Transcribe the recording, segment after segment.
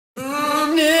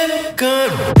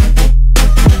good.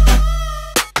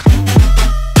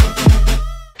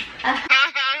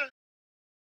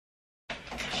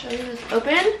 Show you this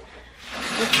open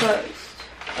or closed?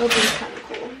 Open's kind of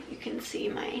cool. You can see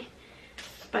my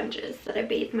sponges that I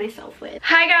bathed myself with.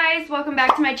 Hi guys, welcome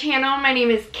back to my channel. My name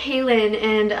is Kaelyn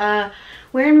and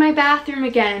we're in my bathroom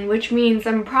again, which means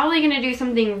I'm probably gonna do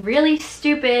something really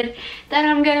stupid that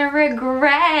I'm gonna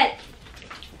regret.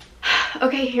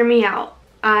 Okay, hear me out.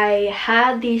 I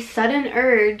had the sudden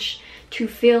urge to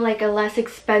feel like a less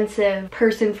expensive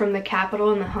person from the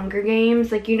Capitol in the Hunger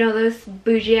Games. Like, you know, those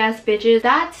bougie ass bitches.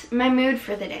 That's my mood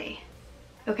for the day.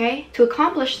 Okay? To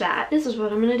accomplish that, this is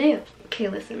what I'm gonna do. Okay,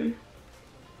 listen.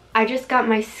 I just got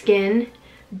my skin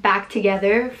back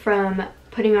together from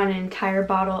putting on an entire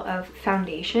bottle of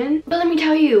foundation. But let me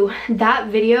tell you, that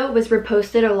video was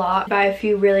reposted a lot by a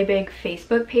few really big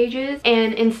Facebook pages.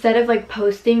 And instead of like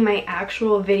posting my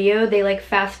actual video, they like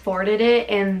fast forwarded it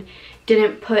and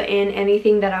didn't put in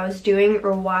anything that I was doing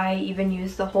or why I even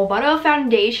used the whole bottle of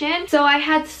foundation. So I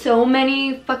had so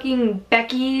many fucking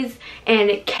Beckys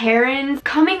and Karens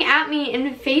coming at me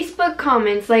in Facebook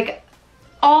comments, like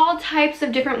all types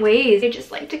of different ways. They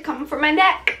just like to come for my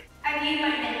neck. I need my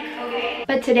neck, okay?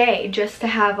 But today, just to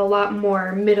have a lot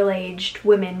more middle-aged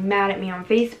women mad at me on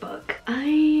Facebook,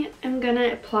 I am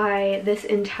gonna apply this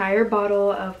entire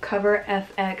bottle of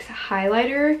CoverFX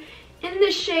highlighter in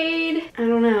the shade, I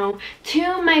don't know,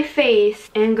 to my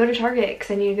face and go to Target because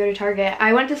I need to go to Target.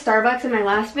 I went to Starbucks in my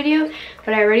last video,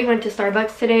 but I already went to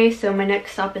Starbucks today, so my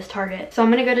next stop is Target. So I'm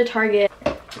gonna go to Target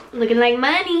looking like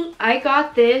money. I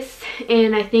got this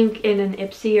in, I think, in an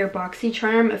Ipsy or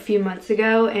BoxyCharm a few months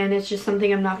ago, and it's just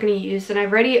something I'm not going to use, and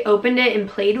I've already opened it and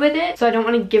played with it, so I don't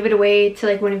want to give it away to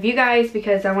like one of you guys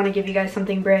because I want to give you guys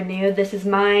something brand new. This is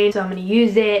mine, so I'm going to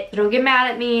use it. So don't get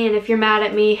mad at me, and if you're mad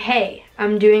at me, hey,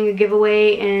 I'm doing a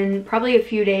giveaway in probably a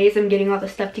few days. I'm getting all the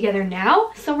stuff together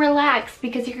now, so relax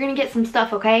because you're gonna get some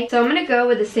stuff, okay? So I'm gonna go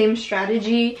with the same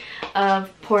strategy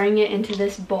of pouring it into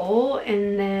this bowl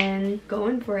and then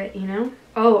going for it, you know?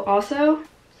 Oh, also,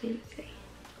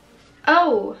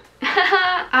 oh,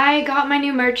 I got my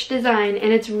new merch design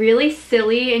and it's really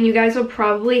silly and you guys will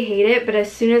probably hate it, but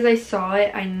as soon as I saw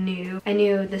it, I knew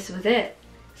this was it.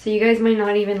 So you guys might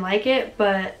not even like it,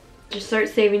 but just start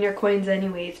saving your coins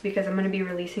anyways because I'm going to be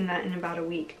releasing that in about a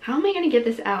week. How am I going to get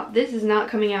this out? This is not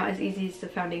coming out as easy as the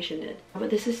foundation did. But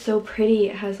this is so pretty.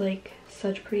 It has like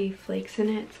such pretty flakes in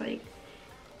it. It's like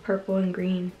purple and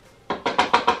green.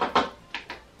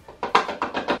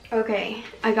 Okay,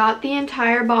 I got the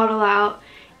entire bottle out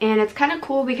and it's kind of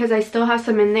cool because I still have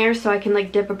some in there so I can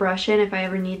like dip a brush in if I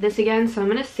ever need this again. So I'm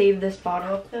going to save this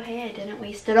bottle. So hey, I didn't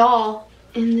waste it all.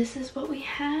 And this is what we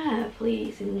have,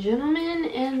 ladies and gentlemen,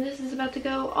 and this is about to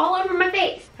go all over my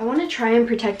face. I want to try and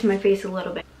protect my face a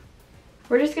little bit.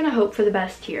 We're just going to hope for the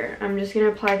best here. I'm just going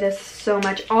to apply this so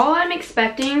much. All I'm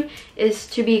expecting is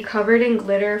to be covered in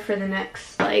glitter for the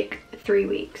next, like, 3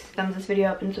 weeks. Thumbs this video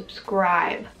up and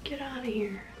subscribe. Get out of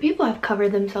here. People have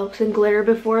covered themselves in glitter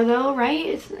before, though, right?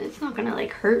 It's not going to,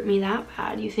 like, hurt me that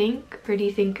bad, you think? Or do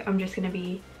you think I'm just going to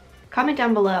be... Comment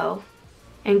down below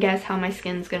and guess how my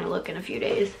skin's gonna look in a few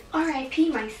days. R.I.P.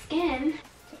 my skin.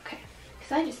 Okay,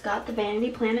 because I just got the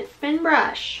Vanity Planet spin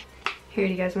brush. Here,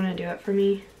 do you guys want to do it for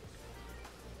me?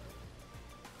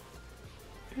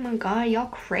 Oh my god, y'all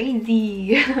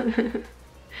crazy.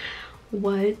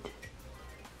 What?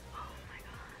 Oh my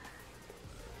god.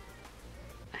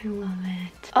 I love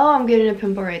it. Oh, I'm getting a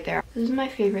pimple right there. This is my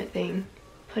favorite thing.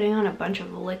 Putting on a bunch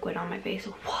of liquid on my face.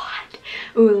 What?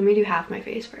 Ooh, let me do half my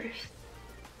face first.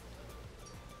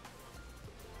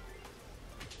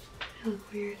 I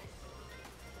look weird.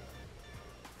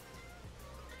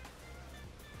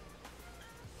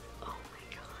 Oh my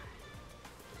god.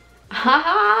 Haha,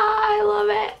 I love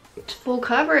it. It's full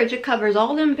coverage. It covers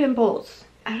all them pimples.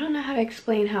 I don't know how to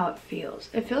explain how it feels.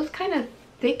 It feels kind of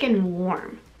thick and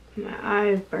warm. My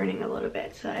eye's burning a little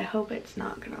bit, so I hope it's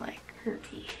not gonna like hurt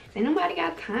me. Ain't nobody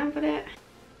got time for that.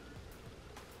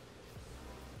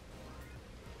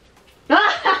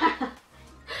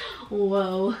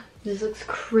 Whoa. This looks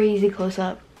crazy close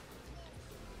up.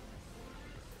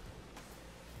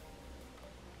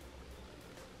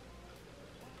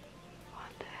 What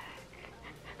the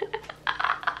heck?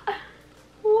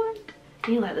 What? Let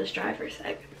me let this dry for a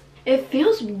sec. It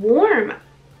feels warm.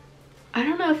 I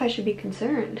don't know if I should be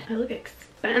concerned. I look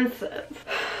expensive.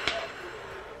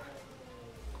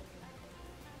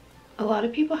 A lot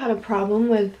of people had a problem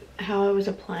with how I was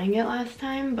applying it last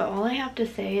time, but all I have to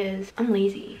say is I'm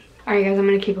lazy. Alright guys, I'm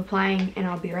gonna keep applying and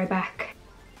I'll be right back.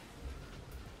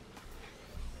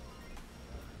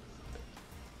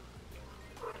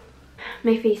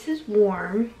 My face is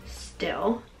warm,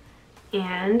 still.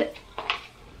 And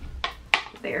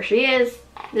there she is.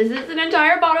 This is an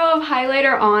entire bottle of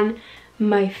highlighter on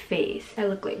my face. I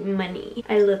look like money.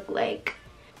 I look like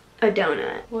a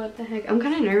donut. What the heck? I'm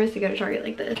kind of nervous to go to Target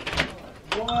like this.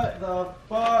 What the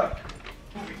fuck?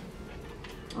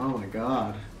 Oh my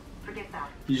god. Forget that.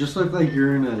 You just look like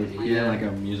you're in like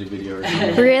a music video or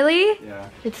something. Really? Yeah.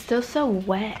 It's still so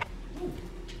wet.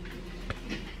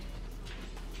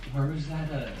 Where was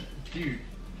that, dude?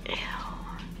 Ew.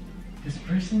 This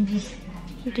person just...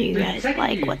 Do you guys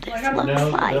like what this looks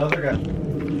like? The other guy.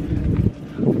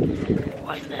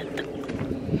 What's that?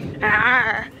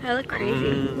 Ah, I look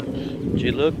crazy.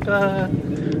 You look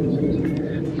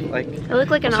like... I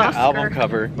look like an Oscar. Album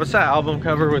cover. What's that album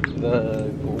cover with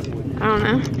the... I don't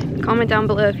know. Comment down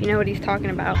below if you know what he's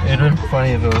talking about. It'd been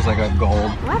funny if it was like a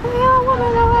gold.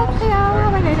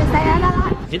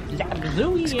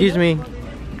 Excuse me.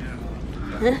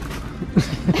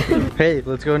 Hey,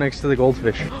 let's go next to the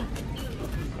goldfish.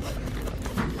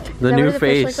 The new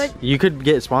face. Like? You could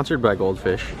get sponsored by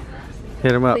Goldfish.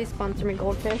 Hit him up. Please sponsor me,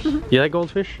 Goldfish. You like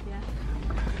Goldfish? Yeah.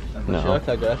 No.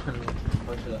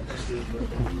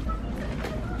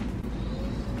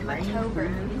 My toe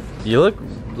burns. You look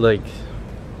like...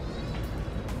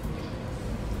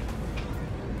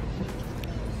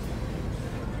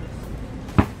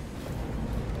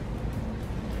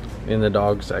 in the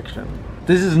dog section.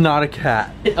 This is not a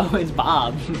cat. Oh, it's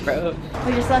Bob, bro.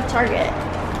 We just left Target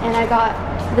and I got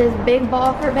this big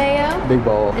ball for Bayo. Big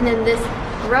ball. And then this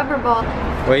rubber ball.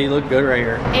 Wait, you look good right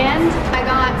here. And I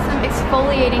got some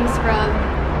exfoliating scrub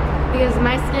because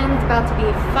my skin's about to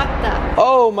be fucked up.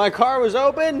 Oh, my car was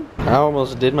open? I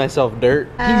almost did myself dirt.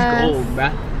 He's gold,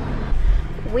 bruh.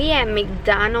 We at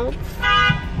McDonald's.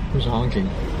 Who's honking?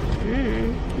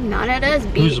 Not at us,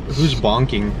 bitch. Who's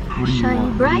bonking? What do you Shine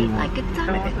want? bright like a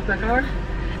diamond.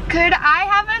 Could I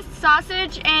have a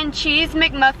sausage and cheese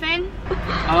McMuffin?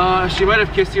 She might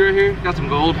have kissed you right here. Got some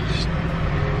gold.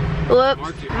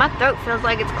 Whoops. My throat feels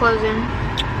like it's closing.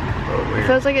 It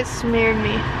feels like it smeared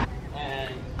me.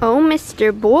 Oh,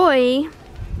 Mr. Boy.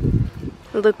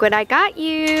 Look what I got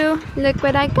you. Look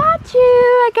what I got you.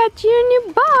 I got you a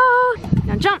new ball.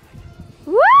 Now jump.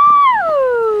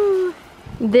 Woo!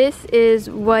 This is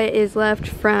what is left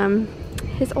from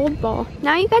his old ball.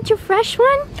 Now you got your fresh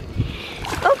one?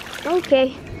 Oh,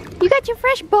 okay. You got your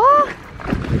fresh ball?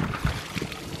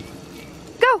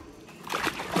 Go!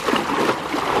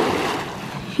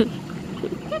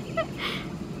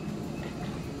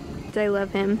 I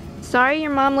love him. Sorry your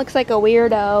mom looks like a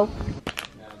weirdo.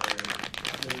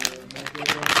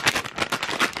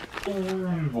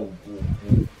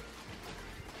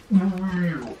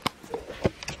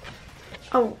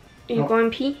 Oh, are you going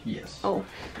pee? Yes. Oh.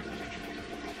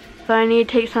 So I need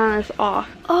to take some of this off.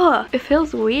 Oh, it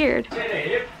feels weird. We're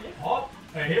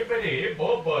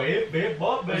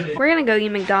gonna go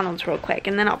eat McDonald's real quick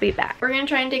and then I'll be back. We're gonna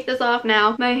try and take this off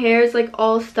now. My hair is like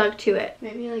all stuck to it.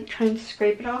 Maybe like try and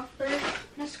scrape it off first.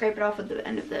 I'm gonna scrape it off at the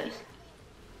end of this.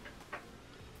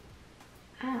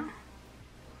 Ow.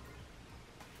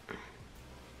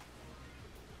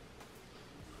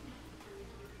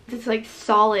 It's like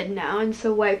solid now, and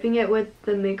so wiping it with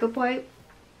the makeup wipe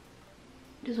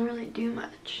doesn't really do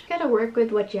much. You gotta work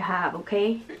with what you have,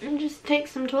 okay? And just take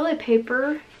some toilet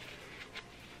paper.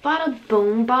 Bada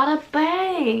boom, bada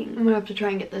bang. I'm gonna have to try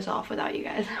and get this off without you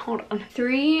guys. Hold on.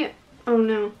 3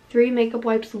 makeup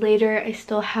wipes later, I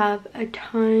still have a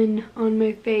ton on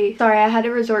my face. Sorry, I had to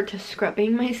resort to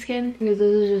scrubbing my skin because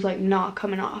this is just like not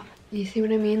coming off. You see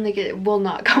what I mean? Like it will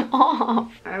not come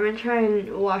off. I'm gonna try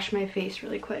and wash my face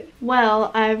really quick.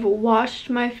 Well, I've washed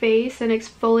my face and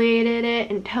exfoliated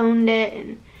it and toned it,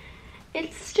 and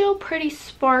it's still pretty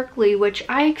sparkly, which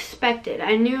I expected.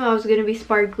 I knew I was gonna be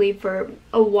sparkly for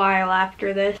a while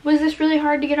after this. Was this really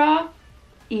hard to get off?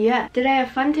 Yeah. Did I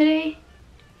have fun today?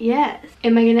 Yes.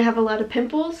 Am I gonna have a lot of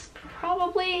pimples?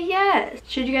 Probably yes.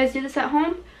 Should you guys do this at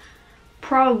home?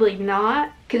 Probably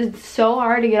not, because it's so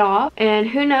hard to get off, and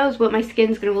who knows what my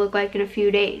skin's gonna look like in a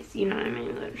few days, you know what I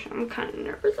mean? I'm kind of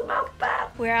nervous about that.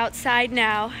 We're outside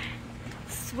now,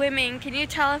 swimming. Can you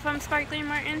tell if I'm sparkling,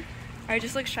 Martin? Or I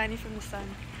just look shiny from the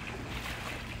sun?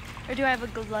 Or do I have a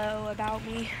glow about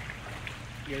me?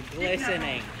 You're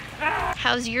glistening.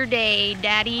 How's your day,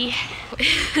 Daddy?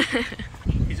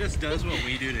 He just does what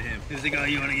we do to him. He's like, oh,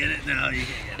 you want to get it? No, you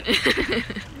can't get it.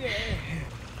 Yeah.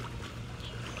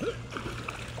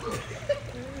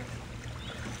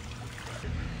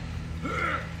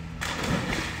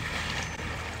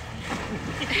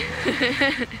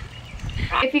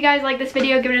 If you guys like this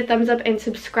video, give it a thumbs up and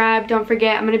subscribe. Don't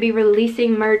forget, I'm going to be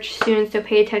releasing merch soon, so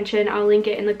pay attention. I'll link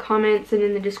it in the comments and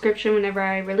in the description whenever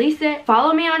I release it.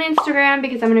 Follow me on Instagram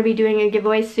because I'm going to be doing a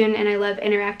giveaway soon, and I love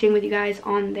interacting with you guys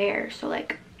on there. So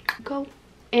like, go.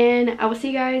 And I will see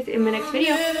you guys in my next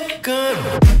video.